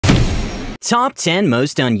Top 10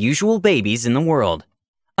 Most Unusual Babies in the World.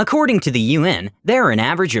 According to the UN, there are an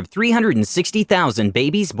average of 360,000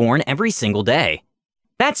 babies born every single day.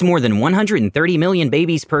 That's more than 130 million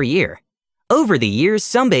babies per year. Over the years,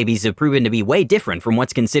 some babies have proven to be way different from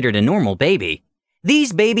what's considered a normal baby.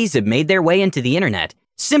 These babies have made their way into the internet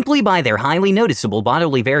simply by their highly noticeable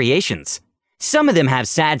bodily variations. Some of them have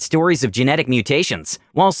sad stories of genetic mutations,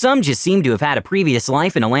 while some just seem to have had a previous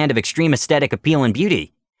life in a land of extreme aesthetic appeal and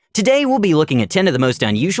beauty. Today, we'll be looking at 10 of the most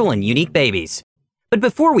unusual and unique babies. But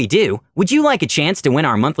before we do, would you like a chance to win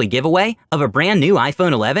our monthly giveaway of a brand new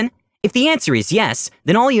iPhone 11? If the answer is yes,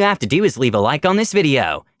 then all you have to do is leave a like on this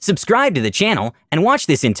video, subscribe to the channel, and watch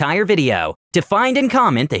this entire video to find and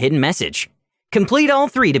comment the hidden message. Complete all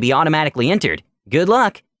 3 to be automatically entered. Good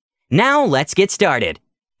luck! Now let's get started.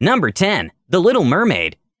 Number 10. The Little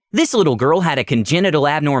Mermaid. This little girl had a congenital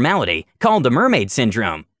abnormality called the mermaid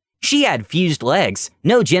syndrome. She had fused legs,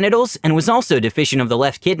 no genitals, and was also deficient of the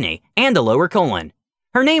left kidney and the lower colon.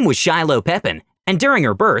 Her name was Shiloh Pepin, and during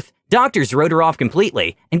her birth, doctors wrote her off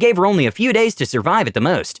completely and gave her only a few days to survive at the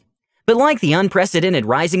most. But like the unprecedented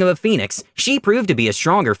rising of a phoenix, she proved to be a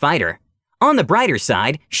stronger fighter. On the brighter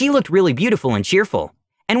side, she looked really beautiful and cheerful,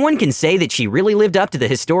 and one can say that she really lived up to the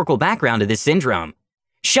historical background of this syndrome.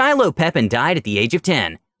 Shiloh Pepin died at the age of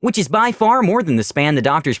 10, which is by far more than the span the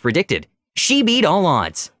doctors predicted. She beat all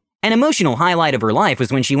odds. An emotional highlight of her life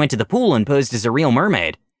was when she went to the pool and posed as a real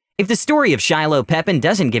mermaid. If the story of Shiloh Pepin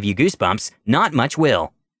doesn't give you goosebumps, not much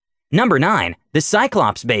will. Number 9. The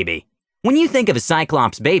Cyclops Baby. When you think of a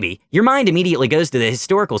Cyclops baby, your mind immediately goes to the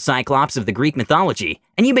historical Cyclops of the Greek mythology,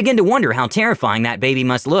 and you begin to wonder how terrifying that baby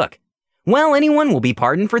must look. Well, anyone will be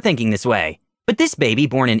pardoned for thinking this way. But this baby,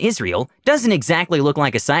 born in Israel, doesn't exactly look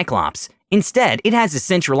like a Cyclops. Instead, it has a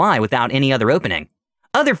central eye without any other opening.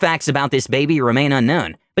 Other facts about this baby remain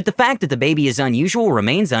unknown, but the fact that the baby is unusual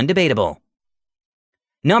remains undebatable.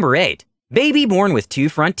 Number 8. Baby born with 2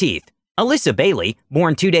 front teeth. Alyssa Bailey,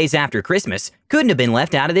 born 2 days after Christmas, couldn't have been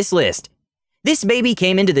left out of this list. This baby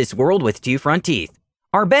came into this world with 2 front teeth.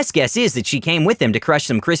 Our best guess is that she came with them to crush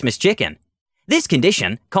some Christmas chicken. This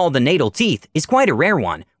condition, called the natal teeth, is quite a rare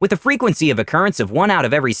one, with a frequency of occurrence of 1 out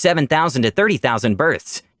of every 7,000 to 30,000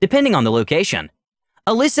 births, depending on the location.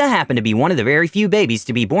 Alyssa happened to be one of the very few babies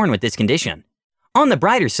to be born with this condition. On the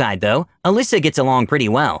brighter side, though, Alyssa gets along pretty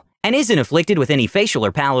well and isn't afflicted with any facial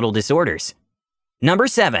or palatal disorders. Number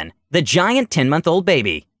 7. The Giant 10-month-old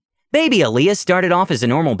Baby. Baby Aaliyah started off as a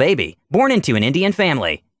normal baby, born into an Indian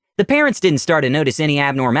family. The parents didn't start to notice any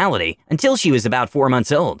abnormality until she was about 4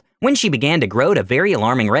 months old, when she began to grow at a very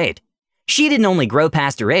alarming rate. She didn't only grow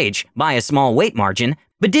past her age by a small weight margin,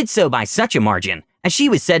 but did so by such a margin, as she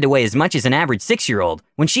was said to weigh as much as an average 6-year-old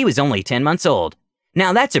when she was only 10 months old.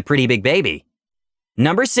 Now that's a pretty big baby.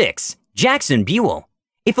 Number 6. Jackson Buell.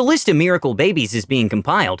 If a list of miracle babies is being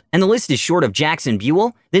compiled, and the list is short of Jackson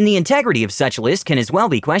Buell, then the integrity of such list can as well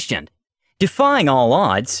be questioned. Defying all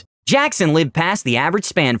odds, Jackson lived past the average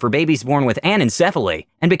span for babies born with anencephaly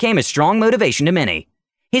and became a strong motivation to many.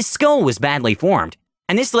 His skull was badly formed,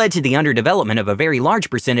 and this led to the underdevelopment of a very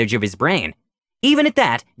large percentage of his brain. Even at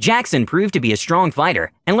that, Jackson proved to be a strong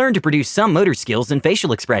fighter and learned to produce some motor skills and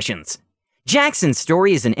facial expressions. Jackson's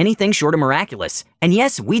story isn't anything short of miraculous, and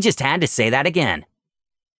yes, we just had to say that again.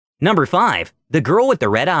 Number 5. The Girl with the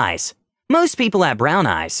Red Eyes. Most people have brown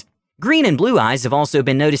eyes. Green and blue eyes have also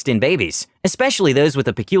been noticed in babies, especially those with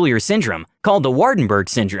a peculiar syndrome called the Waardenburg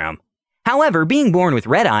syndrome. However, being born with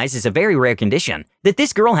red eyes is a very rare condition that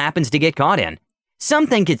this girl happens to get caught in. Some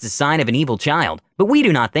think it's a sign of an evil child, but we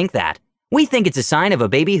do not think that. We think it's a sign of a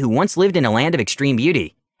baby who once lived in a land of extreme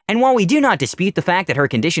beauty. And while we do not dispute the fact that her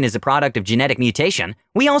condition is a product of genetic mutation,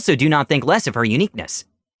 we also do not think less of her uniqueness.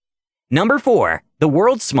 Number 4. The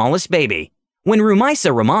World's Smallest Baby. When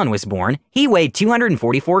Rumaisa Rahman was born, he weighed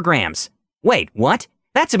 244 grams. Wait, what?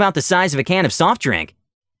 That's about the size of a can of soft drink.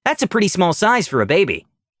 That's a pretty small size for a baby.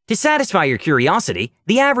 To satisfy your curiosity,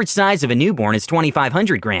 the average size of a newborn is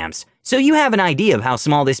 2,500 grams, so you have an idea of how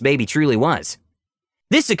small this baby truly was.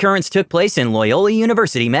 This occurrence took place in Loyola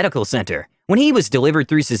University Medical Center when he was delivered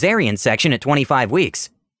through cesarean section at 25 weeks.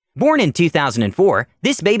 Born in 2004,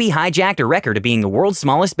 this baby hijacked a record of being the world's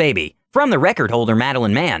smallest baby from the record holder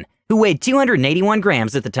Madeline Mann, who weighed 281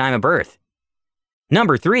 grams at the time of birth.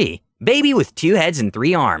 Number 3. Baby with 2 heads and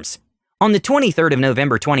 3 arms. On the 23rd of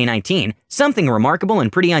November 2019, something remarkable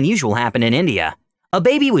and pretty unusual happened in India. A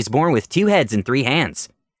baby was born with 2 heads and 3 hands.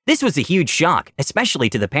 This was a huge shock, especially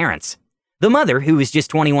to the parents. The mother, who was just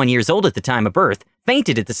 21 years old at the time of birth,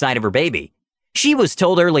 fainted at the sight of her baby. She was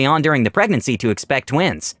told early on during the pregnancy to expect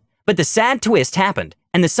twins, but the sad twist happened,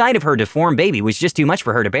 and the sight of her deformed baby was just too much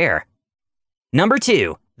for her to bear. Number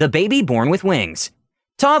 2. The baby born with wings.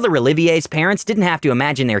 Toddler Olivier's parents didn't have to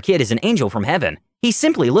imagine their kid as an angel from heaven. He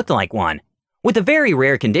simply looked like one. With a very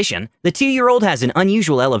rare condition, the 2-year-old has an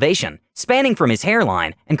unusual elevation, spanning from his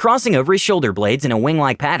hairline and crossing over his shoulder blades in a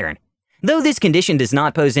wing-like pattern. Though this condition does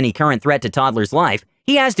not pose any current threat to Toddler's life,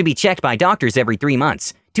 he has to be checked by doctors every 3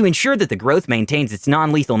 months to ensure that the growth maintains its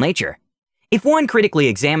non-lethal nature. If one critically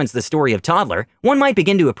examines the story of Toddler, one might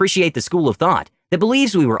begin to appreciate the school of thought that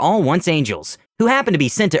believes we were all once angels, who happened to be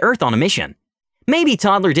sent to Earth on a mission. Maybe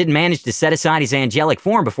Toddler didn't manage to set aside his angelic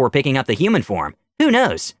form before picking up the human form. Who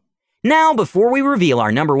knows? Now, before we reveal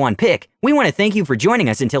our number 1 pick, we want to thank you for joining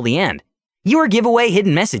us until the end. Your giveaway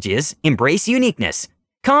hidden message is Embrace Uniqueness.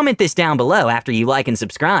 Comment this down below after you like and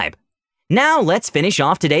subscribe. Now let's finish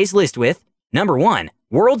off today's list with number 1,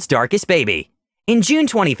 World's Darkest Baby. In June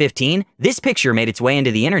 2015, this picture made its way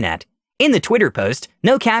into the internet. In the Twitter post,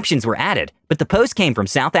 no captions were added, but the post came from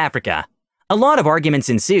South Africa. A lot of arguments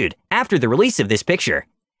ensued after the release of this picture.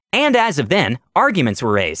 And as of then, arguments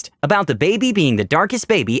were raised about the baby being the darkest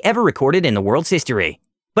baby ever recorded in the world's history.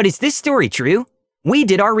 But is this story true? We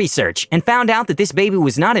did our research and found out that this baby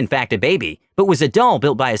was not in fact a baby, but was a doll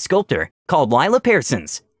built by a sculptor called Lila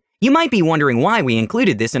Pearsons. You might be wondering why we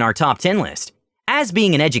included this in our top 10 list. As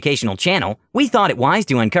being an educational channel, we thought it wise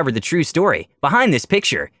to uncover the true story behind this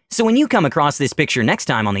picture, so when you come across this picture next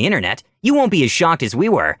time on the internet, you won't be as shocked as we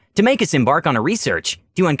were to make us embark on a research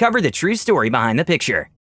to uncover the true story behind the picture.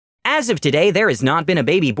 As of today, there has not been a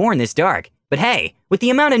baby born this dark, but hey, with the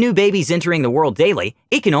amount of new babies entering the world daily,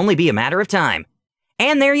 it can only be a matter of time.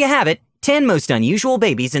 And there you have it, 10 most unusual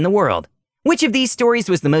babies in the world. Which of these stories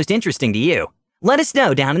was the most interesting to you? Let us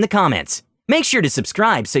know down in the comments. Make sure to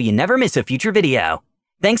subscribe so you never miss a future video.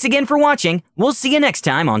 Thanks again for watching. We'll see you next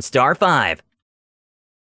time on Star 5.